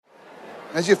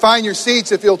As you find your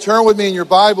seats, if you'll turn with me in your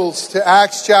Bibles to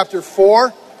Acts chapter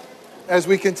 4, as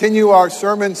we continue our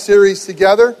sermon series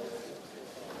together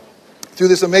through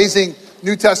this amazing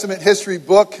New Testament history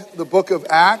book, the book of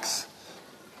Acts.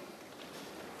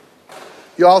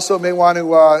 You also may want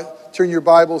to turn your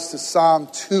Bibles to Psalm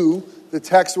 2. The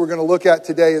text we're going to look at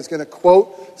today is going to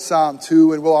quote Psalm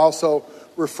 2, and we'll also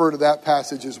refer to that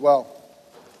passage as well.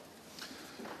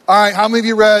 All right, how many of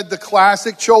you read the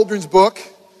classic children's book?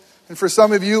 And for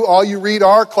some of you, all you read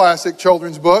are classic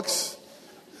children's books.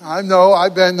 I know,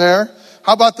 I've been there.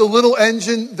 How about The Little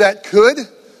Engine That Could?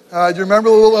 Do you remember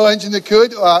The Little Engine That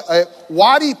Could?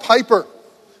 Watty Piper.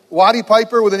 Watty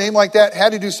Piper, with a name like that,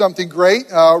 had to do something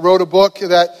great. Wrote a book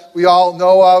that we all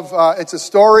know of. It's a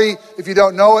story, if you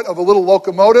don't know it, of a little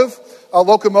locomotive. A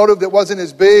locomotive that wasn't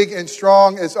as big and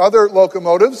strong as other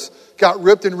locomotives. Got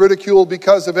ripped and ridiculed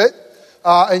because of it.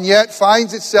 And yet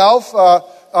finds itself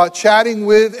chatting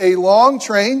with a long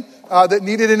train that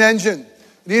needed an engine.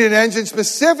 Needed an engine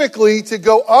specifically to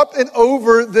go up and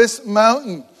over this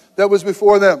mountain that was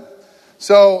before them.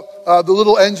 So the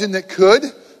little engine that could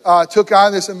took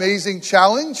on this amazing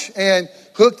challenge and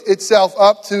hooked itself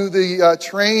up to the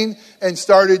train and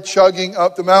started chugging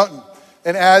up the mountain.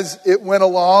 And as it went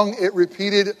along, it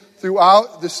repeated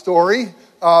throughout the story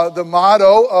the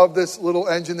motto of this little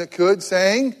engine that could,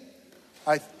 saying,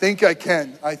 I think I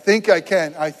can, I think I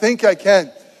can, I think I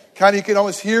can. Kind of, you can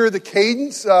almost hear the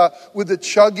cadence with the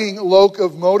chugging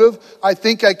locomotive. I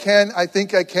think I can, I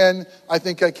think I can, I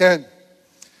think I can.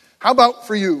 How about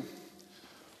for you?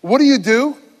 What do you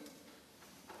do?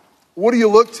 What do you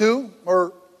look to?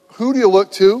 Or who do you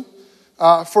look to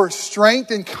for strength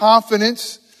and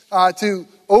confidence to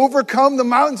overcome the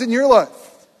mountains in your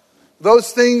life?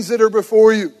 Those things that are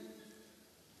before you.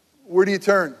 Where do you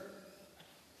turn?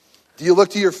 Do you look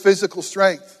to your physical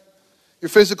strength? Your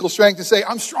physical strength and say,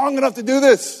 I'm strong enough to do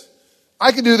this.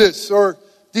 I can do this. Or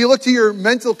do you look to your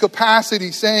mental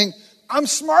capacity saying, I'm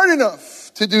smart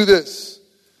enough to do this?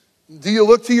 Do you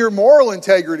look to your moral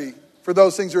integrity for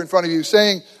those things that are in front of you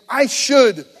saying, I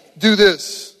should do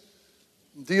this?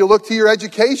 Do you look to your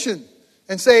education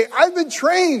and say, I've been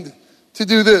trained to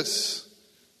do this?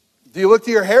 Do you look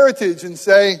to your heritage and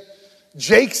say,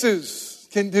 Jakeses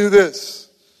can do this?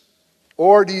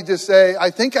 Or do you just say,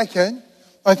 I think I can,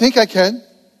 I think I can?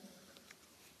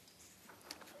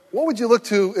 What would you look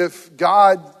to if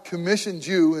God commissioned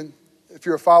you, and if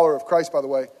you're a follower of Christ, by the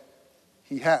way,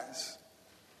 He has.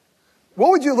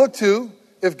 What would you look to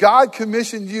if God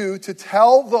commissioned you to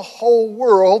tell the whole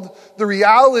world the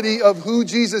reality of who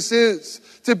Jesus is?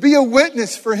 To be a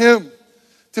witness for Him.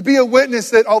 To be a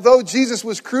witness that although Jesus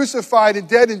was crucified and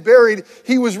dead and buried,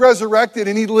 He was resurrected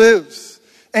and He lives.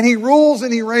 And He rules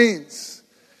and He reigns.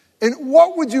 And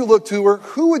what would you look to, or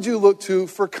who would you look to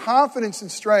for confidence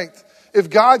and strength if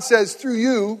God says through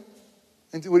you,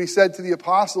 and to what He said to the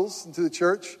apostles and to the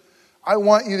church, I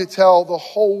want you to tell the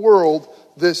whole world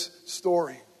this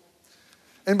story.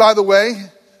 And by the way,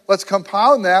 let's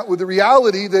compound that with the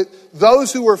reality that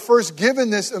those who were first given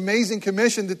this amazing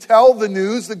commission to tell the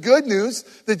news, the good news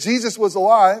that Jesus was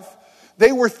alive,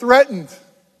 they were threatened.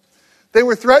 They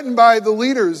were threatened by the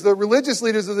leaders, the religious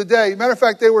leaders of the day. Matter of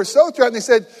fact, they were so threatened, they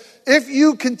said, if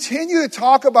you continue to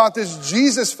talk about this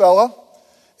Jesus fella,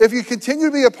 if you continue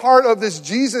to be a part of this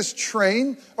Jesus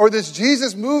train or this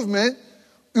Jesus movement,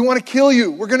 we want to kill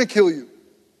you. We're going to kill you.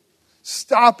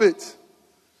 Stop it.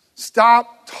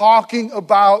 Stop talking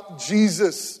about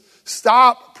Jesus.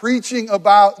 Stop preaching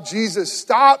about Jesus.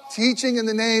 Stop teaching in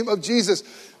the name of Jesus.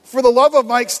 For the love of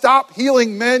Mike, stop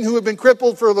healing men who have been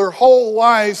crippled for their whole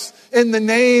lives in the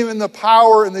name and the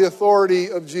power and the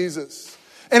authority of Jesus.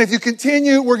 And if you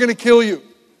continue, we're going to kill you.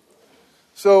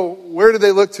 So where do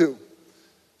they look to?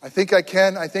 I think I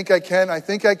can, I think I can, I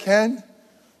think I can.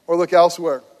 Or look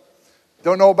elsewhere.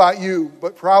 Don't know about you,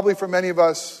 but probably for many of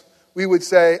us, we would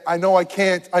say, I know I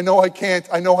can't, I know I can't,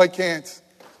 I know I can't.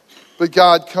 But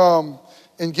God, come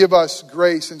and give us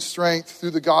grace and strength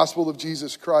through the gospel of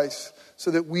Jesus Christ so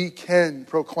that we can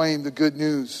proclaim the good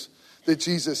news that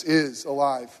Jesus is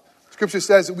alive. Scripture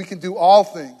says that we can do all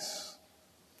things,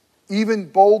 even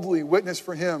boldly witness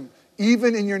for Him,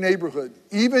 even in your neighborhood,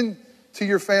 even to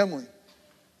your family,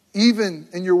 even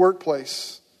in your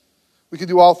workplace. We can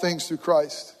do all things through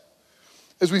Christ.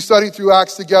 As we study through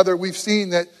Acts together, we've seen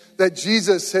that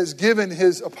Jesus has given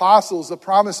His apostles the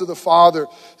promise of the Father.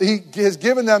 He has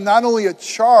given them not only a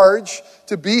charge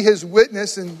to be His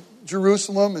witness in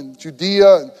Jerusalem and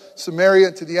Judea and Samaria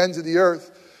and to the ends of the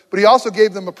earth, but He also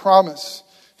gave them a promise.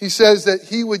 He says that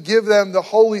He would give them the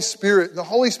Holy Spirit. The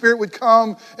Holy Spirit would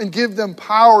come and give them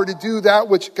power to do that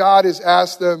which God has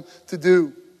asked them to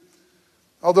do.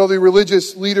 Although the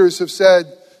religious leaders have said,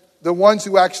 the ones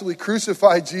who actually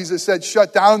crucified Jesus said,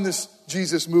 shut down this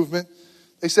Jesus movement.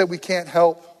 They said, we can't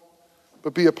help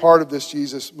but be a part of this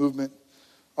Jesus movement.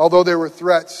 Although there were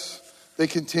threats, they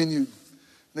continued.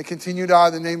 They continued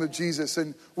on in the name of Jesus.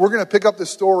 And we're going to pick up the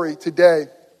story today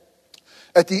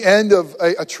at the end of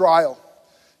a trial.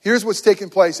 Here's what's taken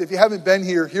place. If you haven't been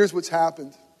here, here's what's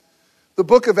happened. The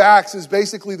book of Acts is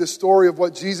basically the story of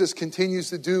what Jesus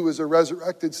continues to do as a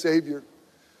resurrected Savior.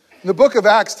 And the book of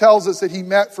Acts tells us that he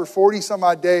met for 40 some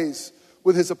odd days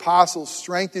with his apostles,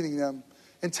 strengthening them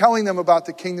and telling them about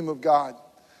the kingdom of God.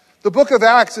 The book of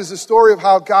Acts is a story of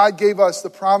how God gave us the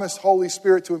promised Holy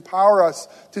Spirit to empower us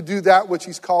to do that which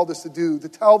he's called us to do, to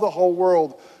tell the whole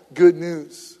world good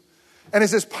news. And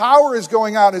as this power is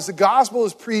going out, as the gospel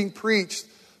is being preached,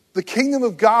 the kingdom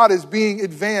of God is being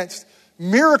advanced,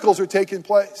 miracles are taking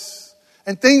place,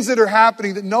 and things that are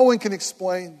happening that no one can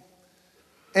explain.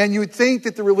 And you would think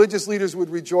that the religious leaders would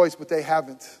rejoice, but they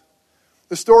haven't.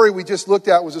 The story we just looked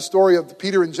at was a story of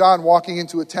Peter and John walking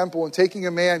into a temple and taking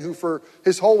a man who for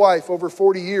his whole life, over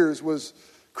 40 years, was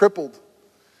crippled.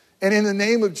 And in the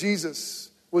name of Jesus,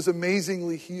 was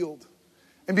amazingly healed.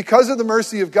 And because of the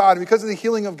mercy of God, and because of the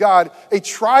healing of God, a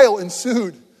trial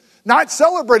ensued. Not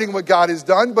celebrating what God has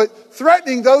done, but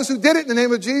threatening those who did it in the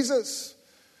name of Jesus.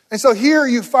 And so here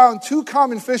you found two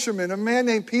common fishermen, a man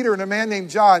named Peter and a man named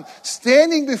John,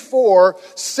 standing before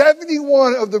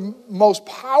 71 of the most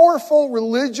powerful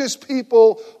religious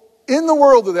people in the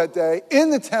world of that day, in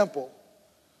the temple.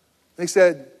 They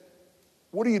said,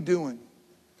 what are you doing?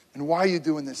 And why are you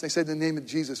doing this? They said, in the name of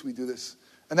Jesus, we do this.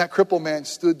 And that crippled man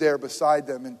stood there beside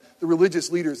them. And the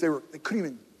religious leaders, they couldn't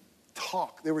even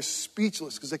talk. They were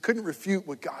speechless because they couldn't refute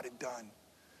what God had done.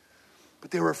 But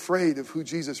they were afraid of who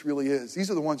Jesus really is. These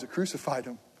are the ones that crucified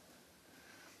him.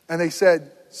 And they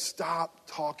said, stop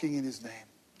talking in his name.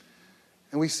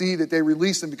 And we see that they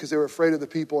released him because they were afraid of the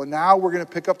people. And now we're going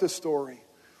to pick up the story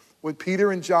when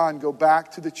Peter and John go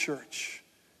back to the church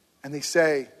and they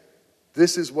say,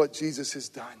 this is what Jesus has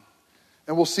done.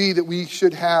 And we'll see that we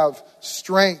should have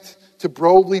strength to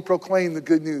boldly proclaim the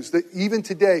good news. That even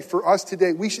today, for us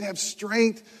today, we should have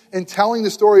strength in telling the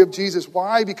story of Jesus.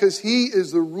 Why? Because he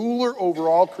is the ruler over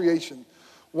all creation.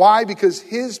 Why? Because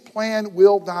his plan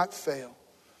will not fail.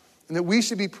 And that we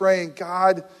should be praying,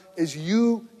 God, as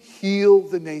you heal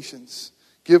the nations,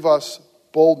 give us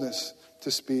boldness to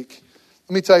speak.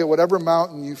 Let me tell you, whatever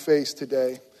mountain you face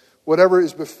today, whatever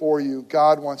is before you,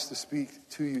 God wants to speak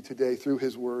to you today through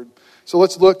his word. So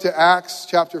let's look to Acts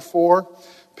chapter 4.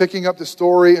 Picking up the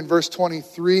story in verse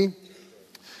 23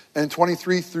 and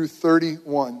 23 through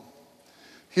 31.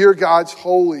 Hear God's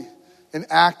holy and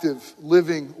active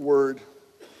living word.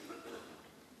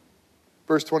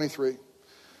 Verse 23.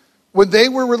 When they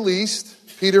were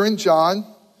released, Peter and John,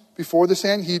 before the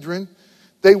Sanhedrin,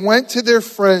 they went to their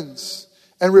friends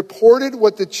and reported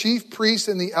what the chief priests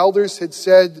and the elders had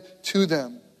said to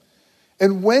them.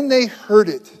 And when they heard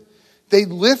it, they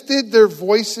lifted their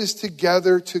voices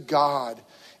together to God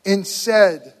and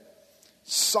said,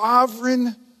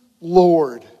 Sovereign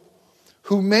Lord,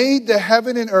 who made the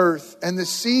heaven and earth and the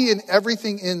sea and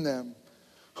everything in them,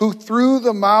 who through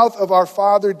the mouth of our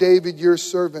father David, your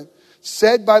servant,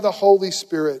 said by the Holy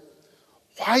Spirit,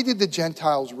 why did the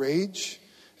Gentiles rage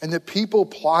and the people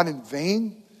plot in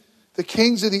vain? The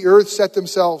kings of the earth set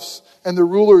themselves and the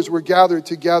rulers were gathered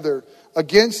together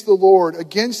against the Lord,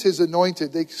 against his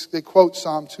anointed. They quote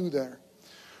Psalm 2 there.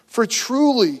 For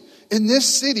truly, in this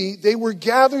city, they were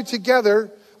gathered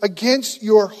together against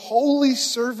your holy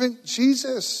servant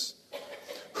Jesus,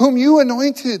 whom you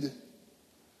anointed,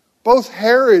 both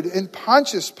Herod and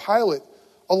Pontius Pilate,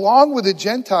 along with the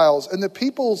Gentiles and the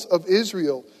peoples of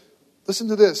Israel. Listen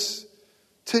to this.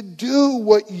 To do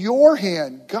what your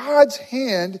hand, God's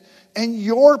hand, and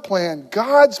your plan,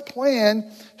 God's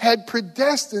plan, had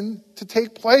predestined to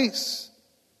take place.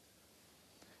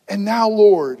 And now,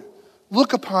 Lord,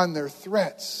 look upon their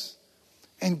threats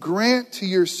and grant to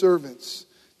your servants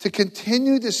to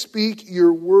continue to speak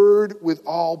your word with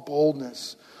all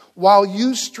boldness, while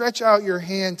you stretch out your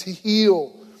hand to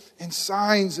heal, and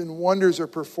signs and wonders are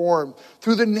performed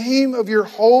through the name of your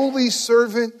holy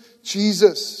servant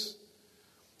Jesus.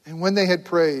 And when they had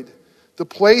prayed, the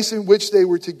place in which they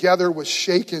were together was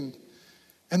shaken,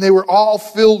 and they were all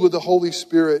filled with the Holy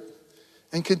Spirit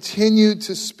and continued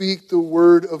to speak the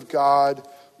word of God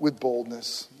with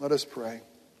boldness. Let us pray.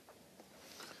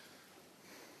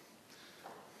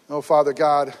 Oh, Father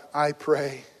God, I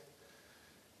pray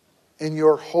in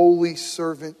your holy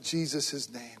servant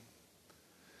Jesus' name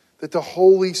that the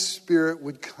Holy Spirit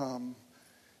would come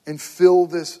and fill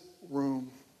this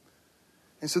room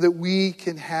And so that we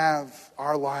can have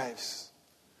our lives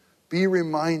be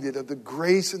reminded of the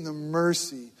grace and the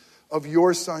mercy of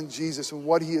your Son, Jesus, and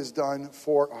what he has done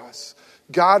for us.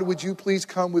 God, would you please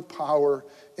come with power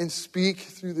and speak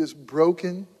through this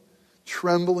broken,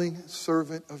 trembling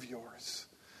servant of yours,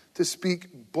 to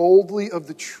speak boldly of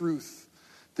the truth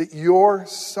that your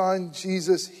Son,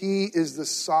 Jesus, he is the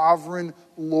sovereign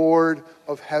Lord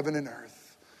of heaven and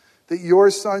earth. That your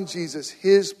Son, Jesus,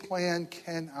 his plan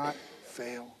cannot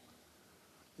fail.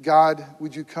 God,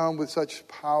 would you come with such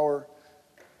power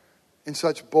and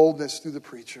such boldness through the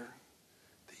preacher,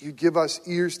 that you give us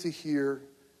ears to hear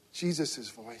Jesus'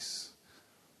 voice,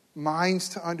 minds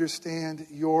to understand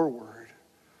your word,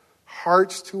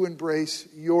 hearts to embrace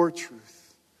your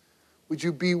truth. Would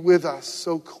you be with us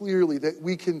so clearly that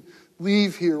we can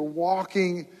leave here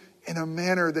walking in a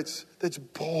manner that's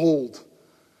bold,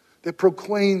 that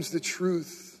proclaims the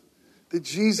truth, that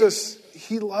Jesus,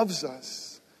 he loves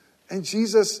us, and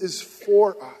Jesus is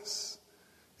for us.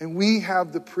 And we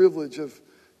have the privilege of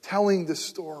telling the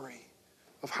story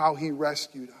of how he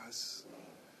rescued us.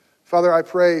 Father, I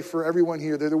pray for everyone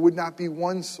here that there would not be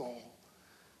one soul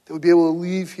that would be able to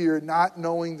leave here not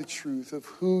knowing the truth of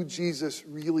who Jesus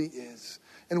really is.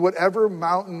 And whatever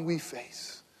mountain we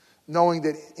face, knowing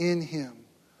that in him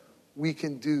we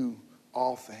can do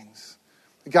all things.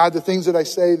 God, the things that I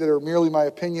say that are merely my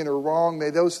opinion or wrong, may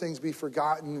those things be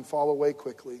forgotten and fall away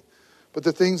quickly. But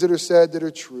the things that are said that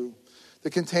are true,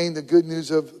 that contain the good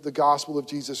news of the gospel of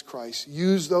Jesus Christ,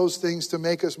 use those things to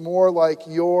make us more like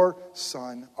your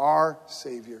Son, our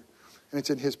Savior. And it's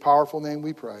in his powerful name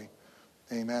we pray.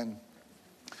 Amen.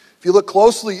 If you look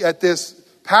closely at this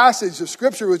passage of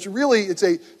Scripture, which really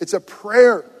it's a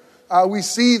prayer. We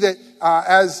see that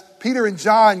as Peter and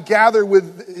John gather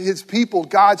with his people,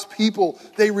 God's people,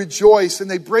 they rejoice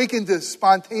and they break into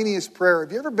spontaneous prayer.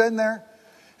 Have you ever been there?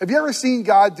 Have you ever seen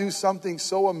God do something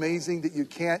so amazing that you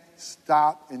can't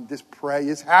stop and just pray?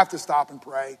 You just have to stop and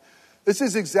pray. This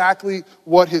is exactly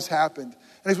what has happened.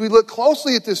 And as we look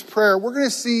closely at this prayer, we're going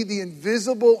to see the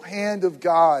invisible hand of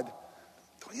God.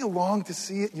 Don't you long to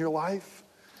see it in your life?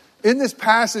 In this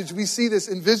passage, we see this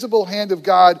invisible hand of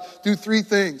God do three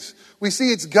things. We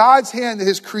see it's God's hand that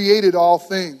has created all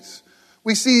things.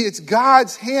 We see it's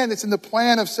God's hand that's in the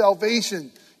plan of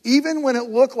salvation. Even when it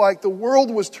looked like the world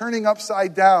was turning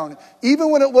upside down, even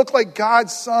when it looked like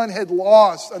God's Son had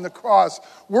lost on the cross,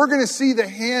 we're going to see the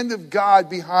hand of God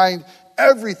behind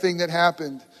everything that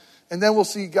happened. And then we'll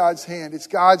see God's hand. It's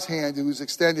God's hand who is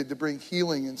extended to bring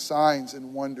healing and signs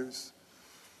and wonders.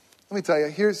 Let me tell you,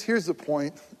 here's the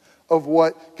point of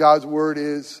what God's word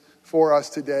is for us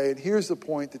today. And here's the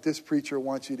point that this preacher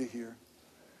wants you to hear.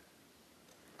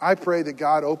 I pray that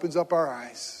God opens up our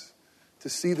eyes to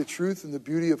see the truth and the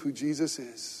beauty of who Jesus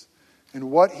is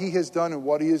and what he has done and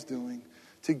what he is doing,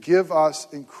 to give us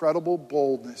incredible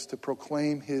boldness to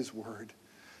proclaim his word,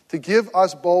 to give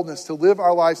us boldness to live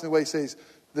our lives in a way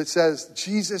that says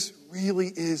Jesus really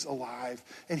is alive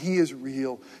and he is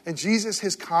real. And Jesus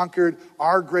has conquered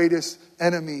our greatest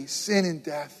enemy, sin and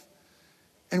death.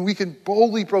 And we can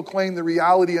boldly proclaim the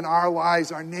reality in our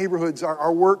lives, our neighborhoods,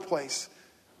 our workplace,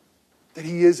 that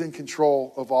he is in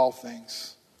control of all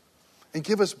things. And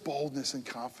give us boldness and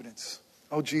confidence.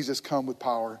 Oh, Jesus, come with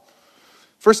power.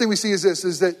 First thing we see is this,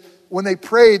 is that when they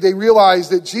prayed, they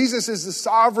realized that Jesus is the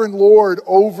sovereign Lord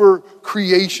over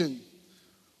creation.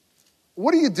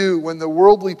 What do you do when the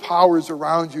worldly powers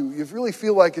around you, you really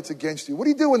feel like it's against you? What do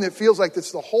you do when it feels like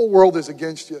the whole world is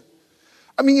against you?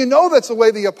 I mean, you know that's the way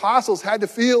the apostles had to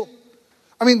feel.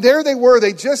 I mean, there they were.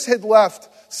 They just had left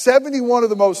 71 of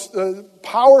the most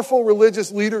powerful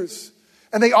religious leaders.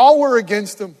 And they all were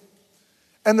against them.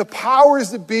 And the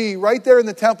powers that be right there in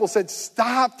the temple said,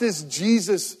 stop this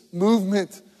Jesus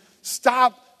movement.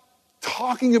 Stop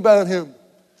talking about him.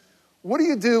 What do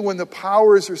you do when the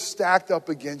powers are stacked up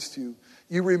against you?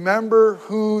 You remember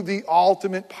who the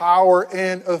ultimate power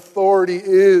and authority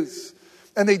is.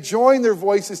 And they joined their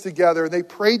voices together and they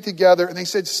prayed together and they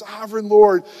said, Sovereign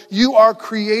Lord, you are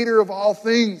creator of all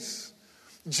things.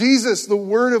 Jesus, the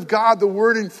Word of God, the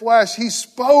Word in flesh, he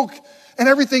spoke and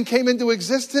everything came into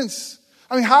existence.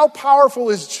 I mean, how powerful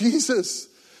is Jesus?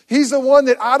 He's the one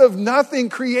that out of nothing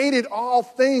created all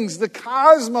things. The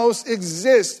cosmos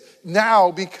exists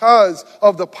now because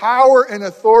of the power and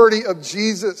authority of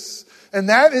Jesus. And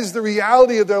that is the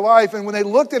reality of their life. And when they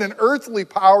looked at an earthly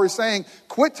power saying,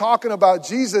 quit talking about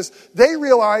Jesus, they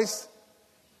realized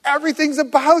everything's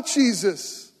about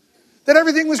Jesus. That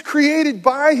everything was created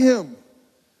by him.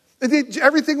 That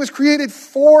everything was created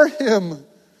for him.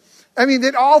 I mean,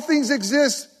 that all things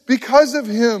exist because of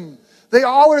him. They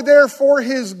all are there for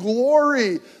his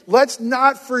glory. Let's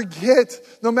not forget,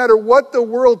 no matter what the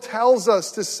world tells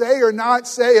us to say or not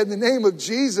say in the name of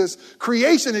Jesus,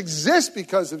 creation exists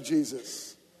because of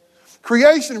Jesus.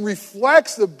 Creation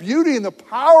reflects the beauty and the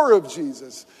power of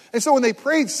Jesus. And so when they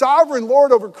prayed sovereign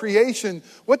Lord over creation,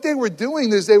 what they were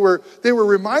doing is they were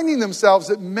reminding themselves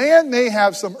that man may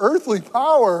have some earthly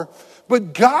power,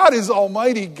 but God is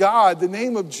Almighty God, the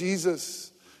name of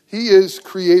Jesus. He is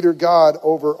Creator God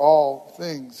over all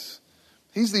things.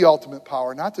 He's the ultimate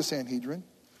power, not the Sanhedrin.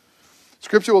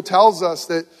 Scripture will tells us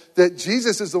that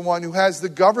Jesus is the one who has the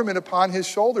government upon his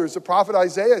shoulders. The prophet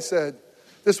Isaiah said,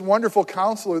 this wonderful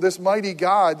counselor, this mighty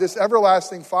God, this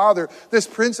everlasting Father, this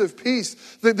Prince of Peace,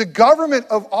 the government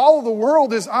of all of the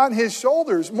world is on his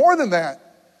shoulders. More than that,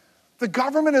 the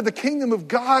government of the kingdom of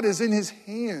God is in his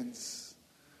hands.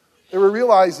 They were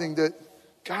realizing that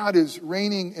God is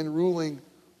reigning and ruling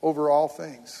over all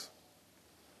things.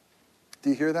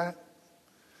 Do you hear that?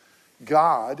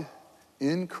 God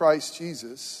in Christ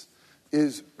Jesus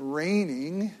is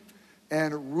reigning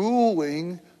and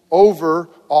ruling over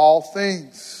all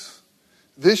things.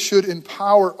 This should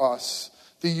empower us.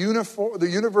 The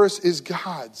universe is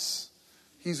God's.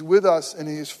 He's with us and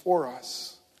he is for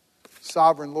us.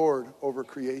 Sovereign Lord over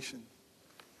creation.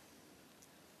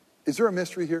 Is there a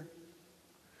mystery here?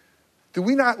 Do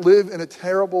we not live in a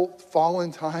terrible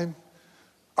fallen time?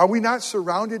 Are we not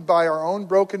surrounded by our own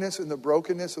brokenness and the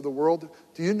brokenness of the world?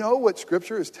 Do you know what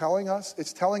Scripture is telling us?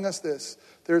 It's telling us this.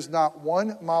 There's not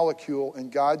one molecule in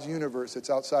God's universe that's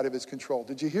outside of his control.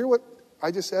 Did you hear what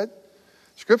I just said?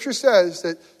 Scripture says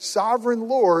that sovereign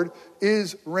Lord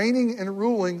is reigning and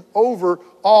ruling over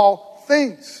all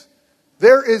things.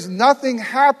 There is nothing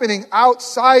happening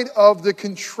outside of the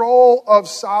control of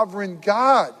sovereign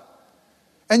God.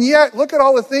 And yet, look at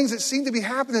all the things that seem to be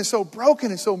happening so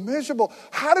broken and so miserable.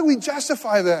 How do we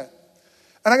justify that?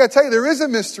 And I got to tell you, there is a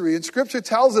mystery. And Scripture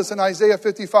tells us in Isaiah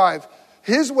 55,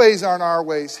 his ways aren't our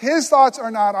ways. His thoughts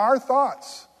are not our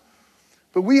thoughts.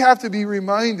 But we have to be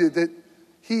reminded that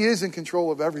he is in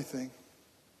control of everything.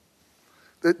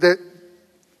 That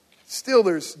still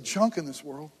there's junk in this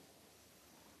world.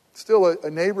 Still a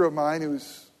neighbor of mine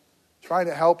who's trying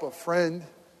to help a friend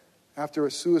after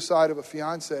a suicide of a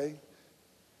fiance,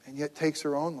 and yet takes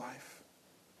her own life.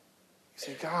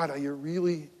 You say, God, are you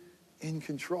really in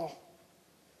control?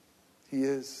 He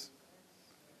is.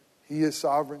 He is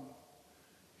sovereign.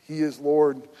 He is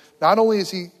Lord. Not only is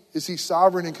he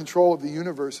sovereign in control of the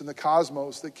universe and the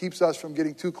cosmos that keeps us from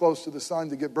getting too close to the sun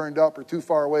to get burned up or too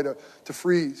far away to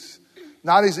freeze.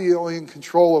 Not is he only in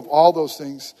control of all those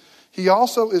things. He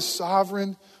also is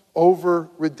sovereign over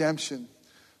redemption.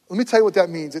 Let me tell you what that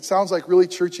means. It sounds like really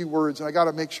churchy words, and I got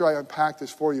to make sure I unpack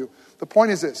this for you. The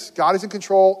point is this. God is in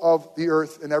control of the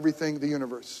earth and everything, the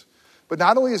universe. But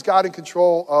not only is God in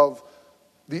control of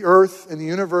the earth and the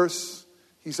universe,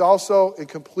 he's also in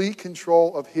complete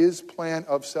control of his plan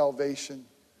of salvation.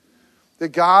 That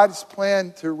God's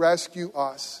plan to rescue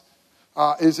us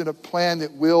is in a plan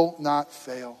that will not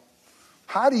fail.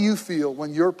 How do you feel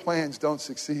when your plans don't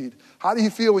succeed? How do you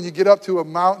feel when you get up to a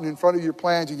mountain in front of your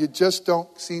plans and you just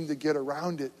don't seem to get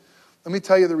around it? Let me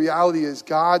tell you, the reality is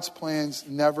God's plans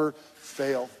never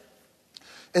fail.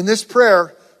 In this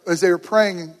prayer, as they were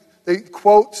praying, they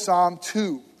quote Psalm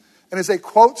 2. And as they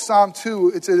quote Psalm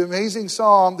 2, it's an amazing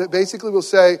psalm that basically will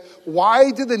say,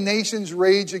 why do the nations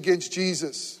rage against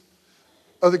Jesus,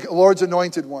 or the Lord's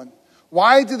anointed one?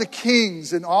 Why do the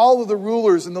kings and all of the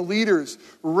rulers and the leaders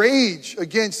rage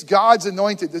against God's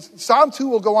anointed? Psalm 2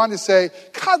 will go on to say,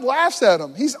 God laughs at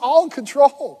him. He's all in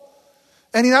control.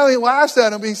 And he not only laughs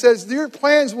at him, but he says, your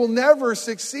plans will never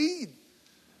succeed.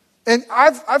 And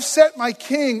I've set my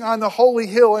king on the holy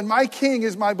hill, and my king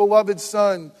is my beloved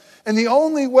son. And the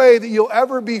only way that you'll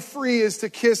ever be free is to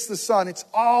kiss the son. It's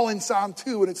all in Psalm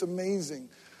 2, and it's amazing.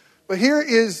 But here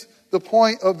is the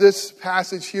point of this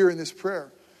passage here in this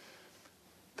prayer.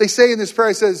 They say in this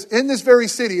prayer, it says, in this very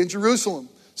city, in Jerusalem,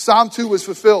 Psalm 2 was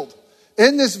fulfilled.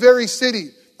 In this very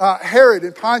city, Herod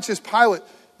and Pontius Pilate,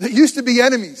 that used to be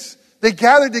enemies, they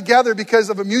gathered together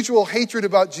because of a mutual hatred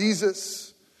about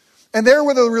Jesus. And there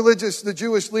were the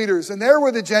Jewish leaders, and there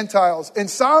were the Gentiles. And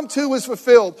Psalm 2 was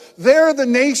fulfilled. There the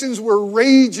nations were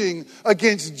raging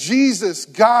against Jesus,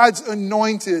 God's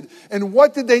anointed. And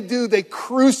what did they do? They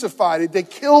crucified it. They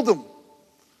killed him.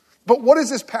 But what does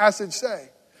this passage say?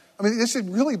 I mean, this should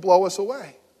really blow us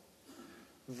away.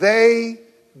 They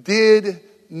did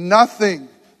nothing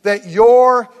that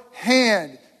your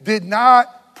hand did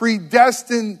not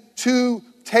predestine to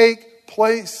take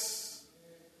place.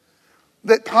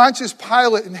 That Pontius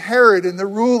Pilate and Herod and the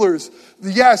rulers,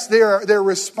 yes, they're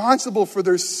responsible for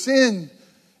their sin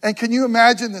And can you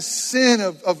imagine the sin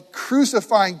of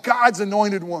crucifying God's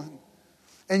anointed one?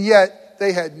 And yet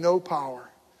they had no power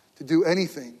to do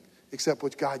anything except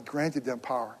what God granted them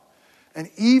power. And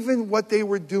even what they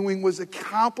were doing was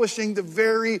accomplishing the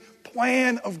very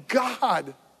plan of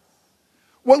God.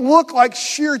 What looked like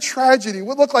sheer tragedy,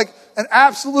 what looked like an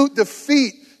absolute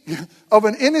defeat of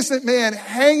an innocent man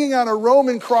hanging on a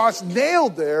Roman cross,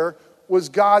 nailed there, was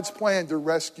God's plan to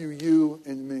rescue you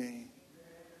and me.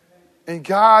 And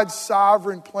God's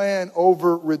sovereign plan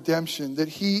over redemption, that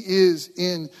he is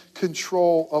in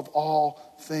control of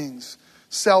all things.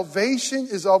 Salvation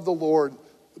is of the Lord,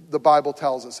 the Bible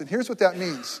tells us. And here's what that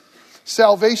means.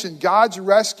 Salvation, God's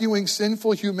rescuing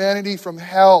sinful humanity from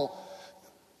hell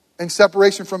and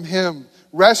separation from him,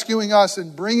 rescuing us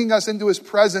and bringing us into his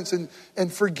presence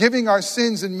and forgiving our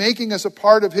sins and making us a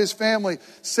part of his family.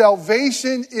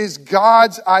 Salvation is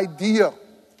God's idea.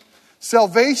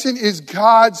 Salvation is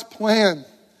God's plan.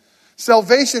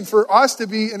 Salvation, for us to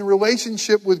be in a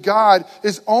relationship with God,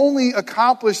 is only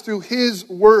accomplished through his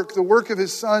work, the work of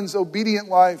his son's obedient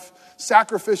life,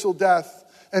 sacrificial death,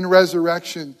 and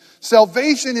resurrection.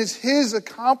 Salvation is his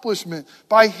accomplishment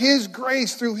by his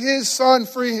grace through his son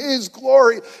for his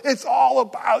glory. It's all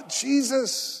about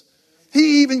Jesus.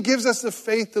 He even gives us the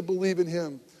faith to believe in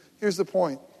him. Here's the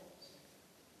point.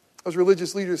 Those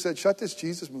religious leaders said, shut this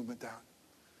Jesus movement down.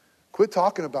 Quit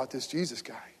talking about this Jesus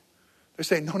guy. They're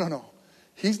saying, no.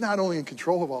 He's not only in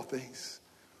control of all things,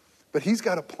 but he's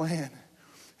got a plan.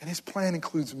 And his plan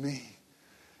includes me.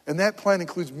 And that plan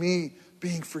includes me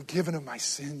being forgiven of my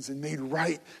sins and made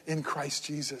right in Christ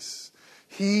Jesus.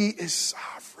 He is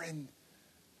sovereign.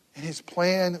 And his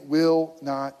plan will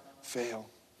not fail.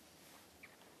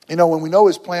 You know, when we know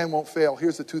his plan won't fail,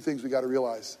 here's the two things we got to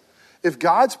realize. If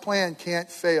God's plan can't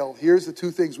fail, here's the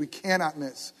two things we cannot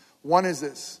miss. One is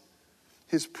this.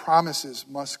 His promises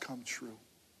must come true.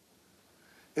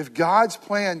 If God's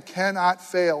plan cannot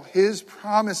fail, his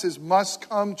promises must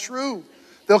come true.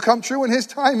 They'll come true in his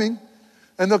timing,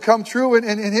 and they'll come true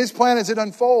in his plan as it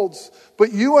unfolds.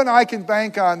 But you and I can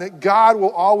bank on that God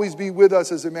will always be with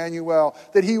us as Emmanuel,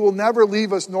 that he will never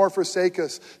leave us nor forsake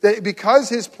us, that because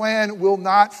his plan will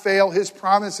not fail, his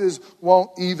promises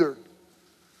won't either.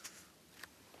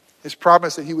 His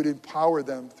promise that he would empower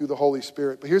them through the Holy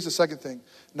Spirit. But here's the second thing.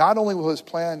 Not only will his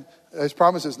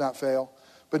promises not fail,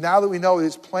 but now that we know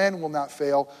his plan will not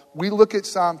fail, we look at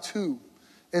Psalm 2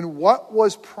 and what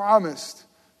was promised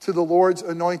to the Lord's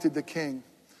anointed, the king,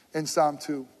 in Psalm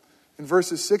 2. In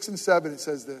verses 6 and 7, it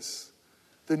says this.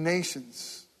 The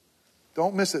nations,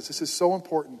 don't miss this is so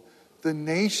important. The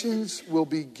nations will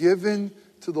be given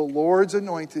to the Lord's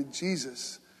anointed,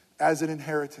 Jesus, as an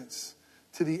inheritance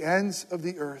to the ends of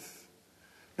the earth.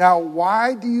 Now,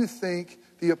 why do you think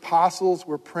the apostles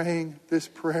were praying this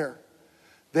prayer?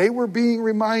 They were being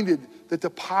reminded that the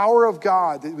power of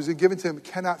God that was given to them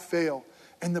cannot fail.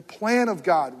 And the plan of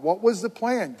God, what was the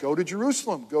plan? Go to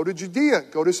Jerusalem, go to Judea,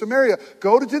 go to Samaria,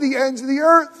 go to the ends of the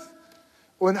earth.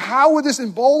 And how would this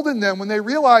embolden them when they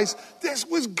realized this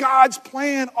was God's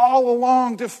plan all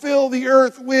along, to fill the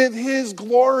earth with his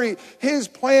glory? His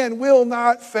plan will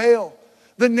not fail.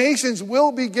 The nations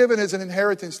will be given as an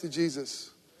inheritance to Jesus.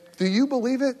 Do you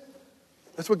believe it?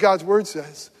 That's what God's word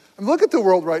says. I mean, look at the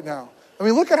world right now. I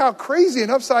mean, look at how crazy and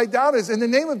upside down it is. In the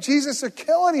name of Jesus, they're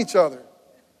killing each other.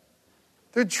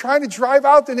 They're trying to drive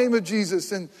out the name of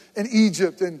Jesus in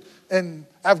Egypt and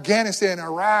Afghanistan,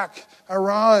 Iraq,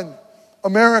 Iran,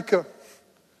 America.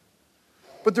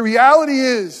 But the reality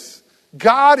is,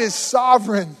 God is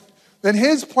sovereign. And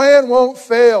his plan won't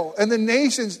fail. And the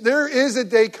nations, there is a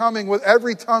day coming when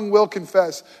every tongue will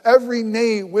confess. Every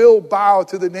knee will bow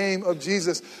to the name of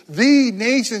Jesus. The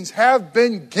nations have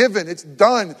been given. It's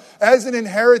done as an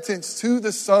inheritance to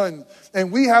the Son.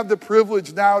 And we have the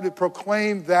privilege now to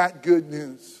proclaim that good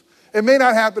news. It may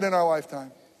not happen in our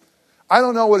lifetime. I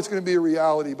don't know what it's going to be a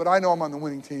reality, but I know I'm on the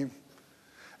winning team.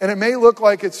 And it may look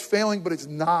like it's failing, but it's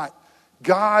not.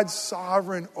 God's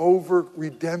sovereign over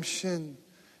redemption.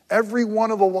 Every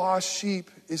one of the lost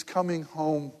sheep is coming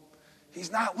home.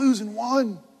 He's not losing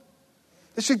one.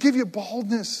 It should give you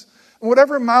boldness. And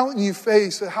whatever mountain you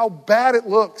face, how bad it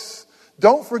looks,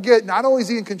 don't forget, not only is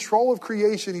he in control of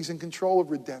creation, he's in control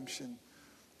of redemption.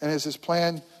 And as his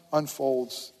plan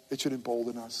unfolds, it should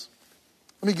embolden us.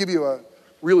 Let me give you a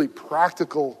really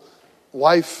practical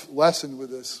life lesson with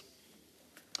this.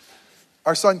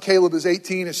 Our son Caleb is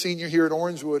 18, a senior here at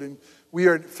Orangewood, and we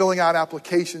are filling out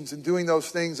applications and doing those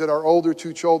things that our older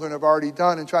two children have already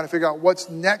done and trying to figure out what's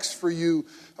next for you,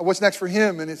 what's next for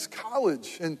him, and it's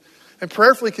college, and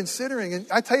prayerfully considering. And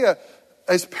I tell you,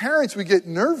 as parents, we get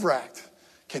nerve-wracked.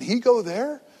 Can he go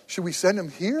there? Should we send him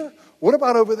here? What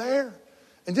about over there?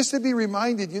 And just to be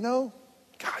reminded,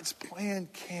 God's plan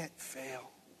can't fail.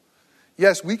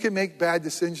 Yes, we can make bad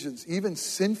decisions, even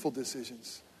sinful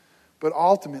decisions. But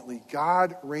ultimately,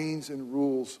 God reigns and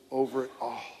rules over it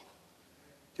all.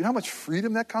 Do you know how much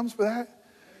freedom that comes with that?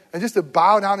 And just to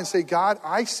bow down and say, God,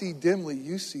 I see dimly,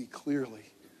 you see clearly.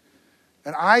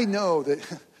 And I know that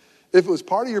if it was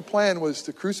part of your plan was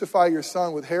to crucify your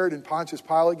son with Herod and Pontius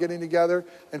Pilate getting together,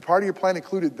 and part of your plan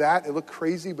included that, it looked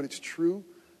crazy, but it's true,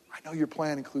 I know your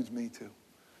plan includes me too.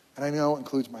 And I know it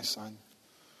includes my son.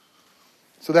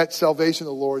 So that salvation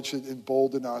of the Lord should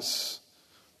embolden us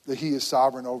that he is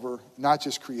sovereign over not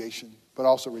just creation, but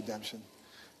also redemption.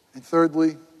 And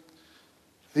thirdly,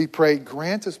 he prayed,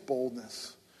 grant us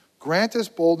boldness. Grant us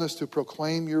boldness to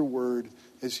proclaim your word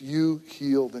as you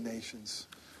heal the nations.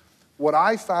 What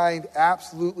I find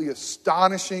absolutely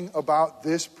astonishing about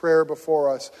this prayer before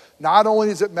us, not only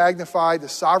does it magnify the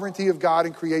sovereignty of God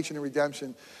in creation and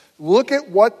redemption, look at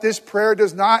what this prayer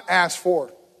does not ask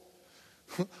for.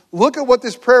 Look at what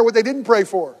they didn't pray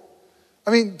for. I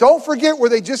mean, don't forget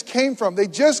where they just came from. They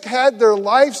just had their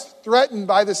lives threatened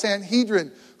by the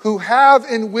Sanhedrin, who have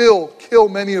and will kill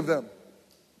many of them.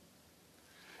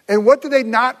 And what did they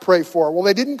not pray for? Well,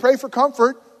 they didn't pray for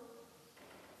comfort.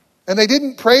 And they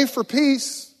didn't pray for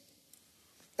peace.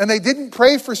 And they didn't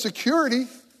pray for security.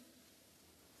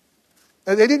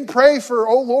 And they didn't pray for,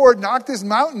 oh Lord, knock this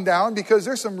mountain down because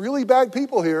there's some really bad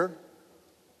people here.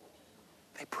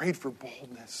 They prayed for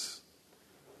boldness.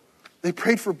 They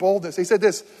prayed for boldness. They said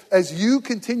this, as you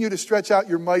continue to stretch out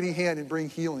your mighty hand and bring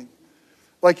healing,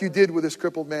 like you did with this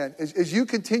crippled man, as you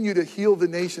continue to heal the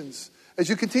nations, as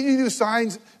you continue to do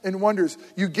signs and wonders,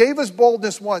 you gave us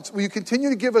boldness once. Will you continue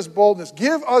to give us boldness?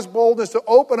 Give us boldness to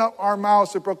open up our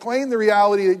mouths, to proclaim the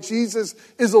reality that Jesus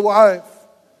is alive.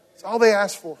 That's all they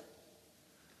asked for.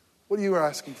 What are you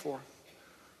asking for?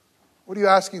 What are you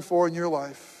asking for in your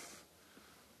life?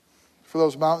 For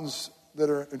those mountains that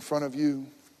are in front of you.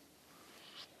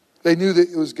 They knew that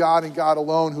it was God and God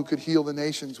alone who could heal the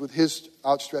nations with his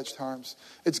outstretched arms.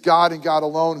 It's God and God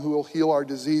alone who will heal our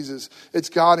diseases. It's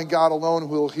God and God alone who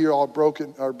will heal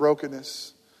our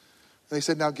brokenness. And they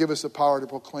said, now give us the power to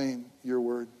proclaim your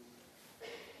word.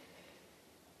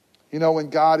 When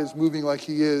God is moving like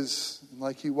he is, and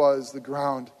like he was, the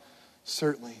ground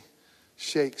certainly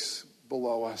shakes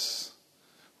below us.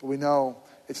 But we know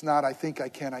it's not, I think I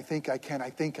can.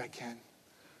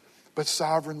 But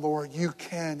sovereign Lord, you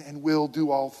can and will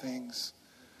do all things.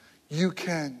 You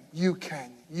can.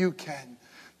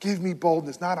 Give me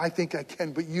boldness. Not I think I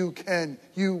can, but you can,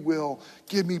 you will.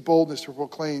 Give me boldness to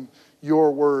proclaim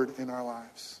your word in our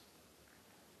lives.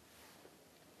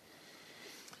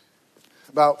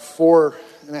 About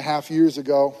 4.5 years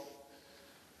ago,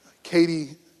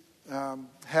 Katie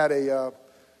had a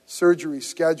surgery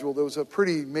scheduled. It was a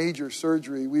pretty major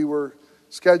surgery. We were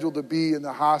scheduled to be in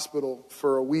the hospital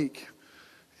for a week.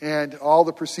 And all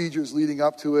the procedures leading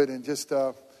up to it, and just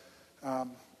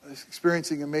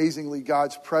experiencing amazingly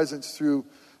God's presence through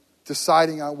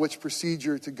deciding on which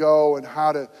procedure to go and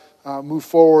how to move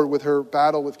forward with her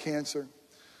battle with cancer.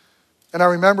 And I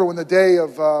remember when the day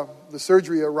of the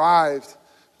surgery arrived,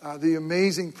 the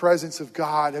amazing presence of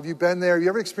God. Have you been there? Have you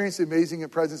ever experienced the amazing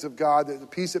presence of God, the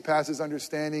peace that passes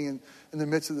understanding in the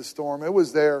midst of the storm? It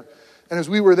was there. And as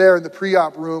we were there in the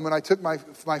pre-op room, and I took my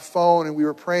phone and we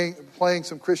were playing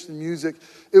some Christian music,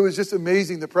 it was just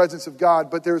amazing, the presence of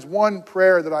God. But there's one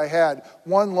prayer that I had,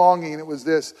 one longing, and it was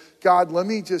this: God, let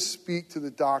me just speak to the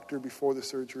doctor before the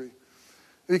surgery.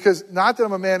 Because not that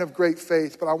I'm a man of great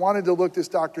faith, but I wanted to look this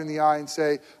doctor in the eye and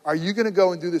say, are you going to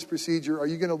go and do this procedure? Are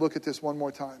you going to look at this one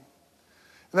more time?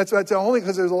 And that's only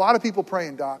because there's a lot of people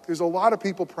praying, Doc. There's a lot of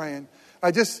people praying.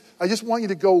 I just want you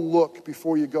to go look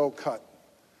before you go cut.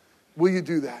 Will you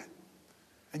do that?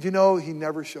 And he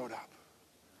never showed up.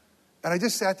 And I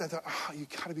just sat there and thought, oh, you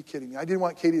got to be kidding me. I didn't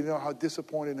want Katie to know how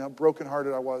disappointed and how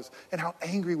brokenhearted I was and how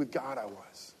angry with God I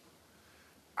was.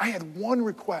 I had one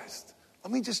request.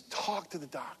 Let me just talk to the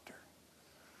doctor.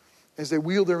 As they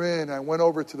wheeled her in, I went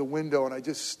over to the window and I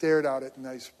just stared out it, and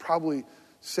I was probably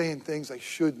saying things I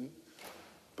shouldn't,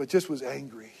 but just was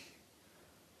angry.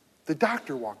 The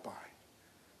doctor walked by.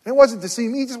 And it wasn't to see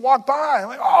me, he just walked by. I'm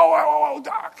like, oh,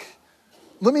 Doc.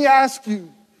 Let me ask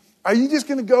you, are you just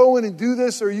going to go in and do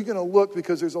this, or are you going to look?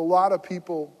 Because there's a lot of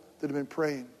people that have been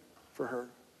praying for her.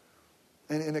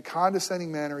 And in a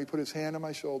condescending manner, he put his hand on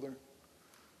my shoulder.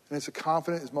 And as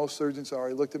confident as most surgeons are,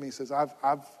 he looked at me and says, I've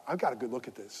got a good look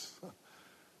at this.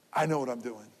 I know what I'm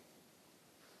doing.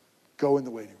 Go in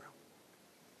the waiting room.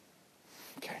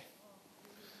 Okay.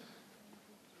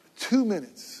 2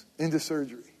 minutes into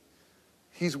surgery,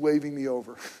 he's waving me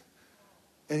over.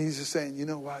 And he's just saying, you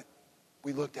know what?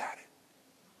 We looked at it.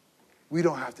 We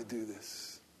don't have to do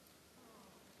this.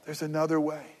 There's another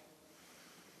way.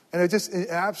 And it's just an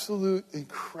absolute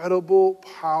incredible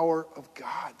power of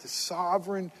God, the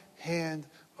sovereign hand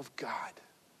of God,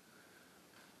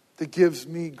 that gives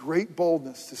me great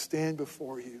boldness to stand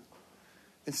before you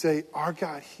and say, our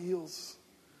God heals,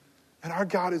 and our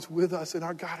God is with us, and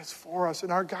our God is for us,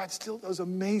 and our God still does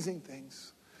amazing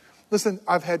things. Listen,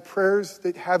 I've had prayers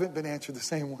that haven't been answered the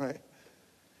same way.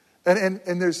 And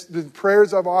there's been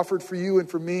prayers I've offered for you and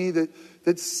for me that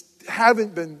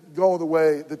haven't been going the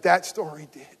way that story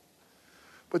did.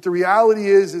 But the reality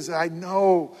is I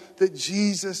know that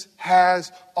Jesus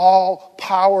has all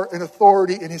power and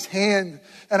authority in his hand.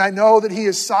 And I know that he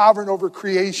is sovereign over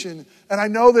creation. And I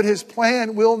know that his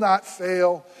plan will not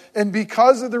fail. And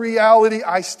because of the reality,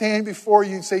 I stand before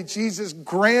you and say, Jesus,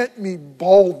 grant me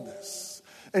boldness.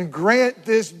 And grant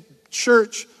this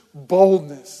church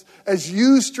boldness as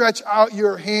you stretch out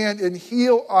your hand and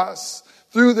heal us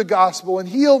through the gospel and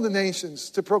heal the nations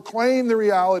to proclaim the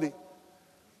reality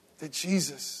that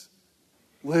Jesus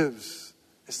lives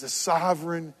as the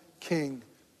sovereign King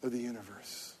of the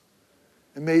universe.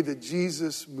 And may the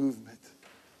Jesus movement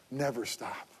never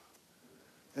stop.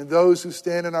 And those who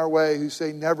stand in our way, who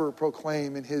say never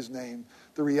proclaim in his name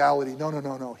the reality,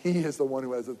 no. He is the one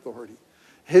who has authority.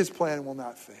 His plan will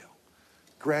not fail.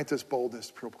 Grant us boldness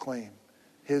to proclaim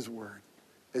his word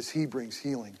as he brings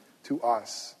healing to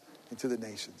us and to the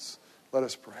nations. Let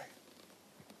us pray.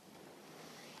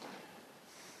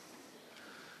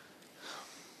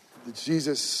 The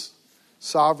Jesus,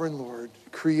 sovereign Lord,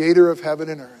 creator of heaven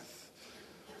and earth,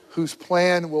 whose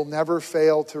plan will never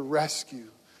fail to rescue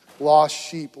lost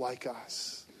sheep like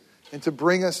us and to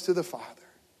bring us to the Father.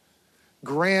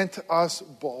 Grant us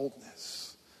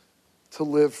boldness to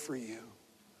live for you.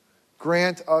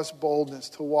 Grant us boldness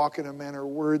to walk in a manner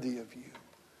worthy of you,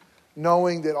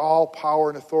 knowing that all power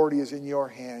and authority is in your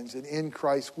hands, and in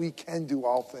Christ we can do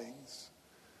all things,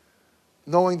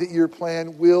 knowing that your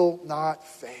plan will not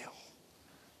fail,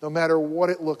 no matter what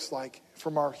it looks like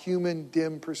from our human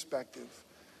dim perspective.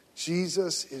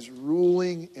 Jesus is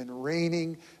ruling and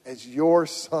reigning as your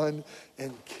Son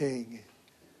and King.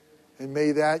 And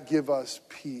may that give us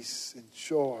peace and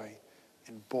joy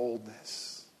and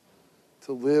boldness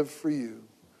to live for you.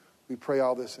 We pray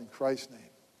all this in Christ's name.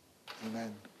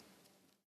 Amen.